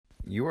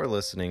You are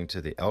listening to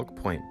the Elk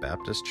Point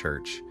Baptist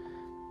Church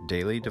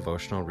Daily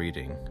Devotional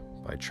Reading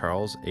by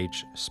Charles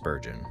H.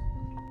 Spurgeon.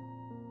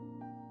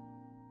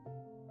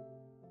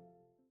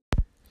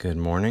 Good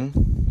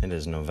morning. It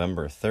is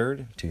November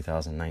 3rd,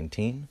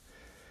 2019.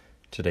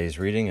 Today's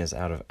reading is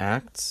out of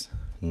Acts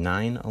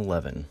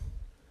 9:11.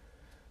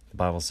 The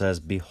Bible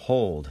says,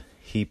 "Behold,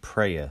 he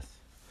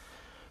prayeth."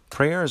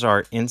 Prayers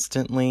are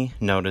instantly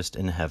noticed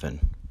in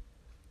heaven.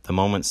 The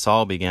moment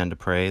Saul began to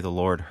pray, the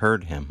Lord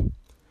heard him.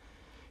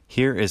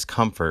 Here is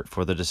comfort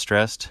for the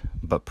distressed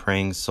but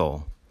praying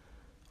soul.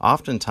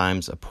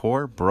 Oftentimes a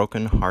poor,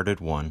 broken-hearted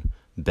one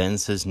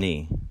bends his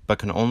knee, but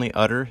can only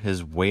utter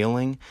his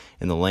wailing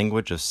in the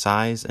language of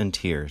sighs and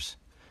tears.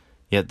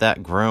 Yet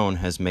that groan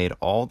has made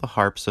all the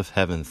harps of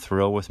heaven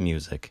thrill with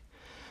music.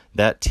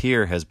 That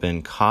tear has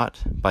been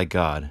caught by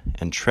God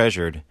and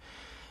treasured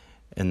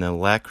in the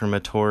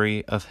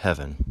lacrimatory of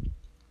heaven.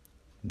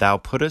 "Thou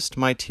puttest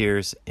my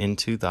tears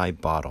into thy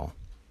bottle,"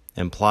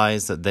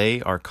 implies that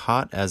they are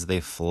caught as they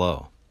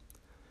flow.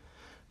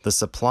 The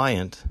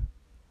suppliant,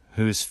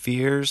 whose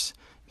fears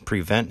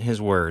prevent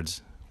his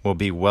words, will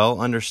be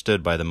well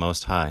understood by the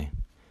Most High.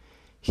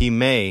 He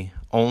may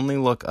only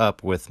look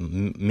up with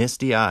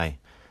misty eye,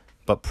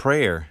 but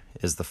prayer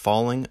is the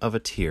falling of a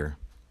tear.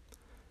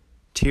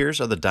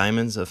 Tears are the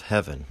diamonds of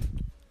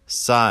heaven.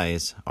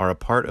 Sighs are a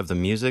part of the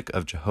music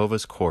of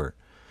Jehovah's court,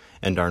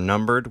 and are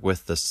numbered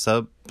with the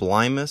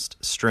sublimest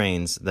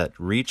strains that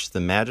reach the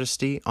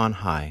majesty on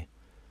high.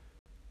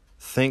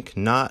 Think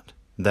not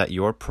that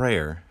your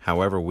prayer,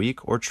 however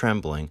weak or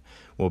trembling,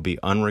 will be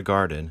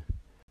unregarded.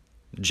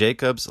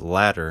 Jacob's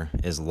ladder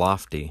is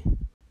lofty,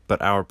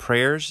 but our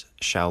prayers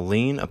shall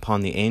lean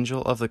upon the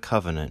angel of the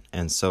covenant,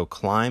 and so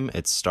climb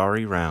its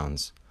starry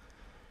rounds.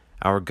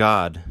 Our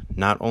God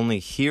not only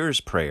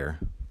hears prayer,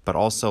 but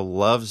also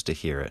loves to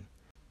hear it.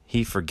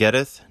 He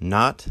forgetteth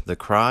not the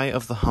cry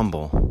of the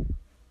humble.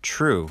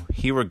 True,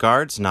 he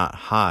regards not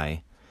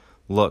high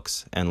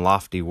looks and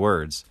lofty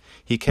words.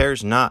 He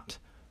cares not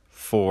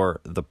for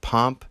the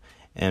pomp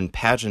and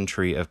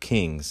pageantry of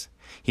kings.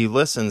 He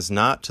listens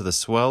not to the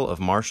swell of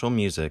martial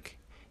music.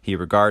 He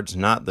regards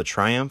not the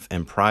triumph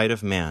and pride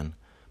of man.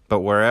 But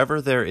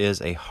wherever there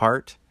is a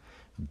heart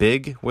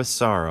big with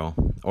sorrow,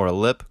 or a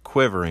lip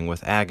quivering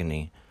with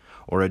agony,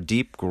 or a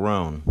deep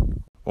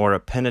groan, or a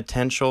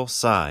penitential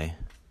sigh,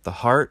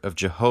 the heart of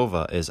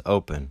Jehovah is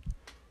open.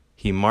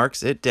 He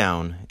marks it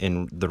down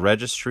in the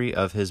registry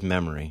of his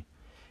memory.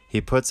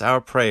 He puts our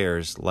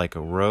prayers like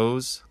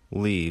rose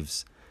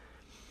leaves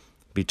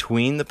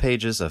between the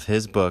pages of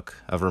his book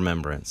of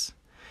remembrance.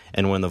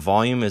 And when the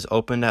volume is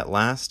opened at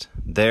last,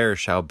 there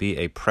shall be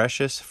a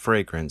precious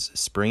fragrance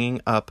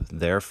springing up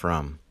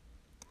therefrom.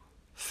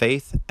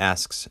 Faith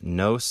asks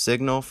no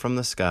signal from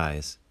the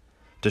skies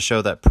to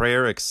show that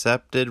prayer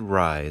accepted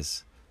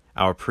rise.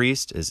 Our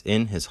priest is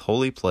in his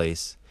holy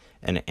place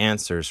and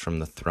answers from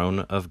the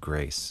throne of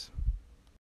grace.